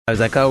I was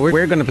like, oh,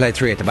 we're going to play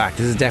three at the back.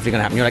 This is definitely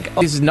going to happen. You're like,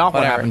 oh, this is not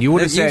what happened. You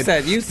would have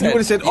said,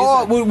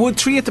 would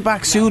three at the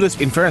back suit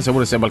us? In fairness, I would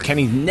have said, well,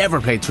 Kenny's never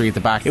played three at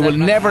the back. It will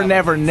never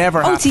happen.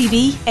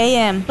 OTB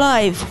AM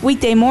live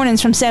weekday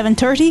mornings from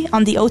 7:30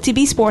 on the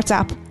OTB Sports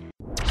app.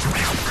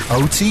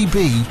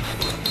 OTB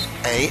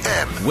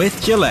AM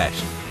with Gillette.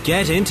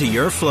 Get into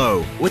your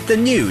flow with the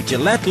new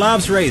Gillette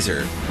Labs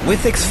Razor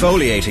with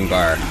exfoliating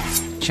bar.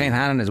 Shane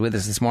Hannon is with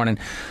us this morning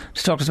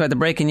to talk to us about the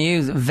breaking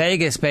news.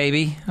 Vegas,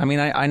 baby. I mean,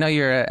 I know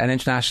you're an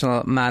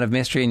international man of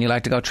mystery and you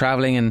like to go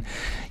travelling and,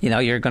 you know,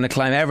 you're going to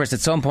climb Everest at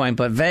some point,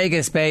 but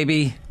Vegas,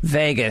 baby.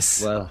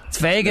 Vegas. Well, it's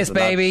Vegas,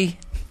 baby.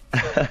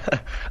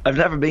 I've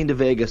never been to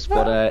Vegas,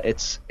 but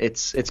it's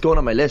going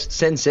on my list.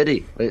 Sin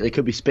City. It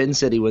could be Spin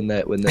City when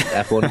the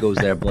F1 goes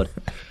there, but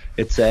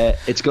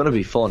it's going to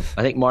be fun.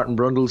 I think Martin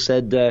Brundle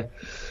said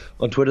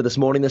on Twitter this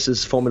morning, this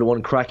is Formula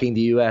One cracking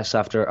the US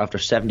after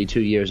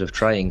 72 years of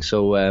trying.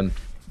 So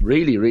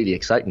really, really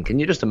exciting. Can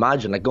you just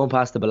imagine, like, going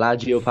past the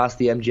Bellagio, past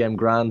the MGM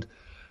Grand,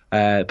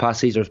 past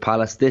Caesar's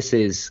Palace? This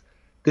is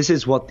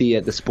what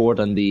the sport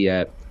and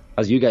the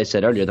as you guys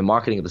said earlier, the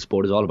marketing of the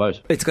sport is all about.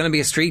 It's going to be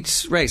a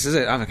street race, is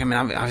it? I mean,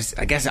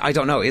 I guess, I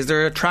don't know. Is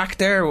there a track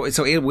there?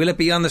 So will it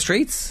be on the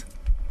streets?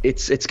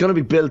 It's going to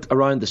be built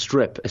around the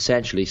strip,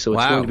 essentially. So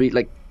it's going to be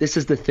like, this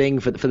is the thing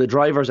for the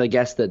drivers. I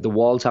guess that the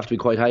walls have to be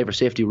quite high for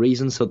safety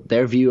reasons. So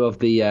their view of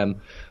the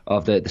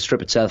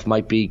strip itself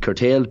might be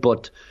curtailed,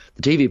 but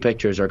the TV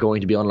pictures are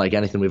going to be unlike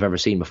anything we've ever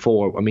seen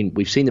before. I mean,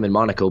 we've seen them in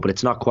Monaco, but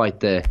it's not quite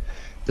the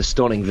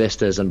stunning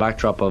vistas and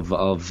backdrop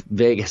of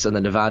Vegas and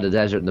the Nevada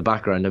desert in the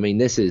background. I mean,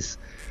 this is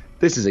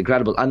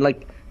incredible. And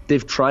like,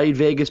 they've tried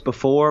Vegas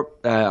before,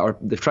 or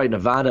they've tried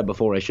Nevada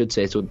before, I should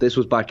say. So this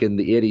was back in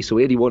the 80s. So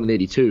 81 and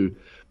 82.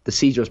 The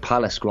Caesars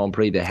Palace Grand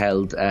Prix they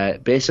held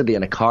basically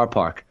in a car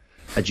park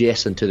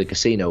adjacent to the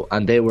casino,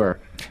 and they were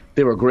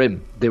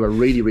grim. They were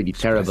really, really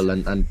terrible,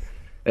 and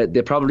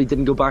they probably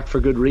didn't go back for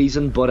good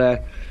reason.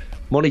 But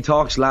money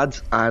talks,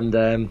 lads,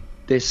 and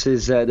this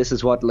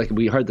is what, like,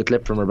 we heard the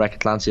clip from Rebecca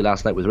Clancy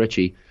last night with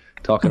Richie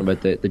talking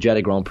about the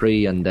Jeddah Grand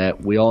Prix, and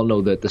we all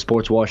know that the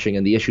sports washing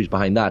and the issues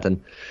behind that,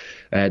 and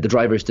the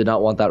drivers did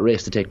not want that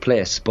race to take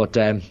place. But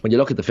when you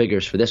look at the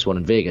figures for this one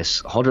in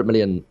Vegas, 100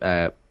 million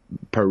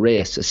per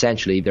race,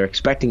 essentially. They're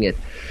expecting it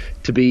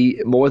to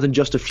be more than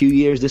just a few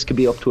years. This could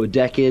be up to a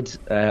decade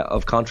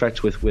of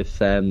contracts with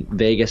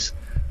Vegas.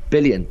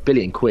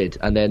 Billion quid,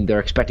 and then they're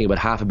expecting about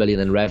 $500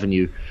 million in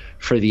revenue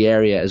for the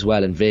area as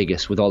well in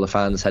Vegas, with all the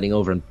fans heading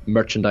over and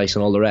merchandise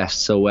and all the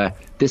rest. So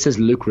this is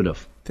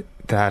lucrative.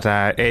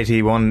 That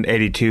 81,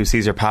 82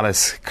 Caesar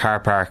Palace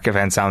car park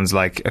event sounds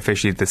like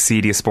officially the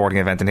seediest sporting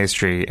event in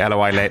history.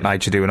 LOI Late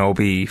Night should do an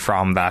OB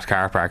from that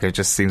car park. It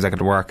just seems like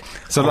it'd work.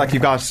 So like,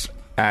 you've got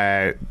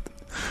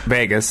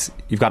Vegas,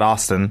 you've got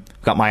Austin,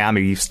 you've got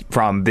Miami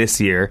from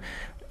this year.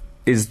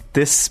 Is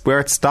this where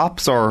it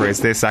stops, or is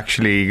this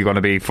actually going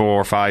to be 4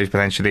 or 5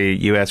 potentially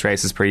US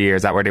races per year?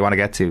 Is that where they want to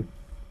get to?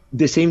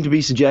 They seem to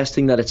be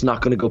suggesting that it's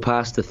not going to go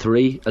past the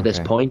 3 at this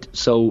point.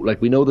 So, like,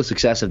 we know the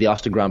success of the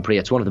Austin Grand Prix.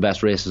 It's one of the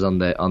best races on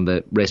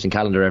the racing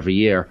calendar every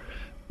year.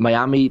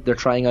 Miami, they're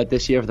trying out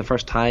this year for the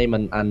first time,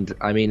 and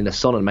I mean, in the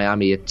sun in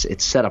Miami,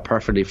 it's set up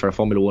perfectly for a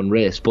Formula One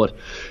race. But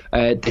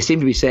they seem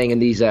to be saying in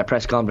these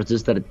press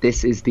conferences that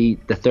this is the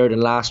third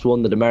and last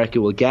one that America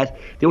will get.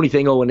 The only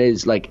thing, Owen,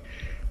 is like,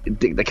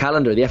 the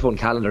calendar, the F1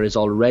 calendar is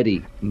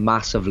already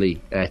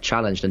massively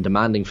challenged and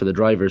demanding for the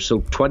drivers.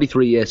 So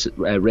 23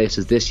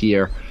 races this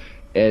year.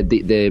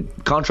 The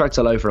contracts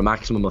allow for a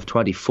maximum of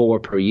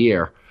 24 per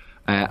year.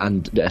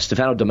 And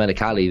Stefano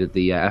Domenicali,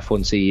 the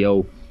F1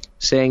 CEO,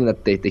 saying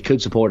that they could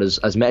support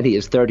as many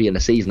as 30 in a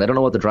season. I don't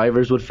know what the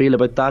drivers would feel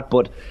about that,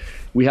 but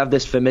we have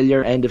this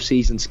familiar end of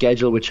season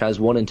schedule, which has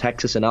one in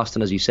Texas and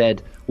Austin, as you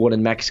said, one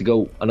in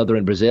Mexico, another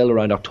in Brazil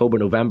around October,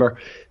 November.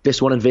 This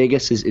one in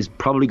Vegas is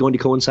probably going to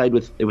coincide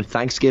with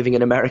Thanksgiving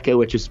in America,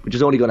 which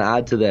is only going to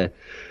add to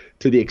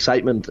the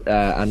excitement.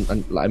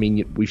 And I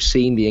mean, we've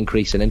seen the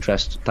increase in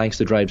interest thanks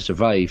to Drive to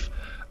Survive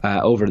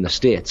over in the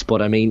States.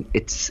 But I mean,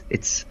 it's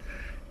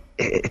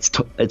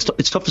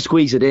tough to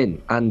squeeze it in,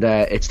 and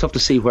it's tough to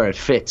see where it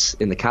fits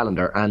in the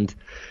calendar. And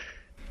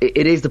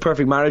it is the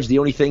perfect marriage. The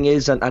only thing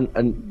is,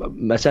 and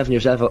myself and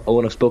yourself,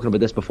 Owen, have spoken about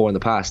this before in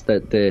the past,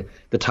 that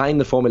the time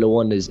the Formula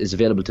One is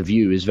available to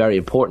view is very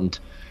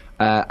important.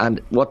 And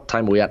what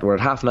time are we at? We're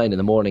at 9:30 in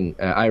the morning,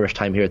 Irish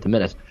time here at the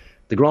minute.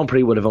 The Grand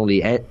Prix would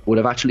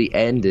have actually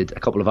ended a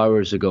couple of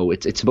hours ago.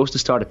 It's supposed to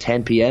start at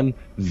 10 p.m.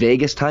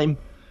 Vegas time,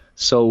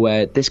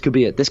 so this could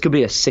be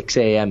a 6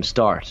 a.m.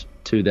 start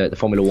to the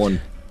Formula One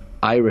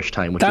Irish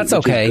time, which is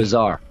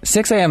bizarre.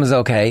 6 a.m. is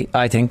okay,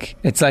 I think.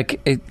 It's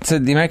like the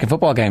American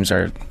football games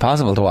are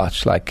possible to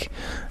watch. Like,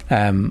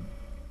 it's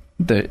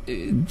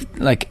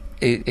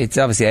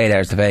obviously 8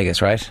 hours to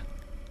Vegas, right?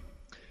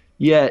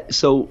 Yeah,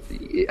 so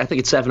I think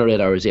it's 7 or 8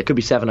 hours. Yeah, it could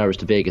be 7 hours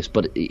to Vegas,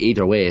 but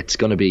either way, it's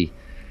going to be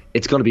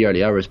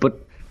early hours.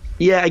 But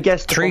yeah, I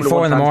guess 3,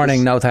 4 in the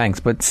morning, no thanks.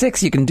 But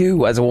 6 you can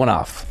do as a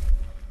one-off.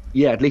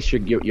 Yeah, at least you're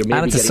maybe.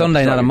 And it's a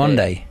Sunday, not a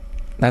Monday.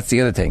 That's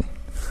the other thing.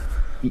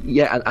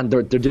 Yeah, and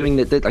they're doing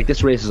it like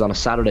this race is on a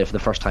Saturday for the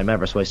first time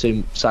ever, so I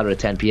assume Saturday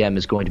 10 p.m.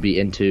 is going to be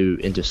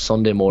into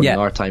Sunday morning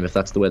our time, if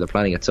that's the way they're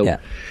planning it. So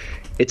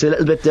it's a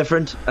little bit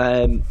different.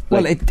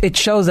 Well, it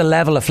shows a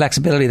level of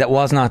flexibility that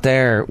was not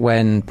there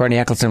when Bernie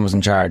Ecclestone was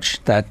in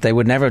charge, that they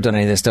would never have done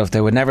any of this stuff.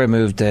 They would never have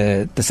moved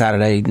the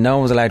Saturday. No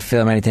one was allowed to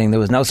film anything. There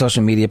was no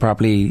social media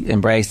properly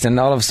embraced, and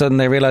all of a sudden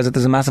they realised that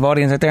there's a massive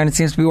audience out there and it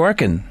seems to be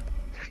working.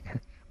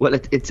 Well,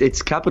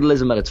 it's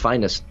capitalism at its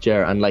finest,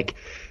 Ger, and like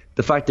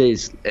the fact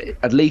is,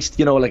 at least,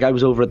 you know, like I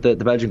was over at the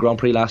Belgian Grand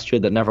Prix last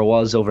year that never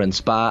was, over in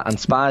Spa, and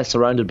Spa is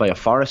surrounded by a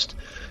forest.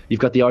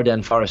 You've got the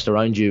Ardennes forest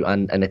around you,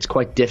 and it's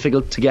quite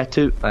difficult to get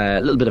to, a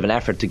little bit of an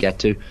effort to get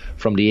to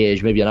from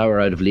Liège, maybe an hour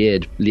out of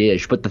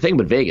Liège. But the thing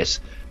with Vegas,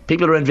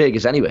 people are in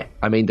Vegas anyway.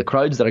 I mean, the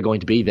crowds that are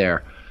going to be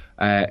there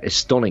is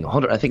stunning.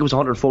 I think it was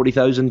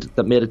 140,000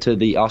 that made it to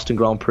the Austin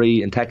Grand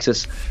Prix in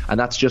Texas, and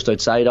that's just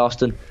outside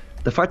Austin.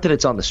 The fact that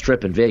it's on the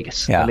Strip in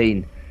Vegas, I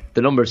mean,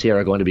 the numbers here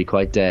are going to be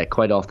quite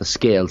off the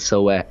scale.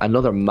 So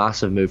another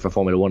massive move for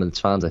Formula One and its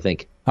fans, I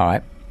think. All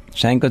right.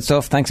 Shane, good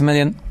stuff. Thanks a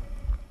million.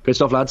 Good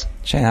stuff, lads.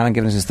 Shane Allen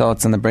giving us his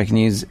thoughts on the breaking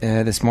news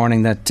this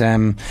morning that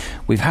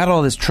we've had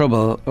all this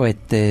trouble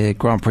with the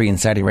Grand Prix in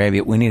Saudi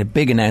Arabia. We need a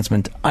big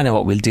announcement. I know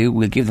what we'll do.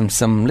 We'll give them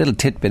some little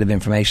tidbit of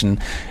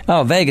information.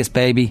 Oh, Vegas,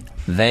 baby.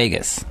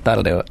 Vegas.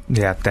 That'll do it.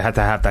 Yeah, they had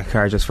to have that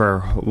car just for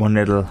one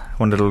little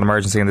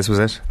emergency, and this was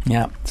it.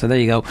 Yeah, so there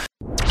you go.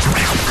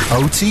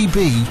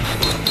 OTB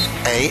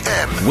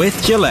AM.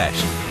 With Gillette.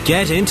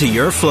 Get into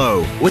your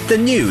flow with the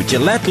new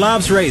Gillette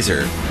Labs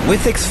Razor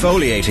with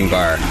exfoliating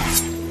bar.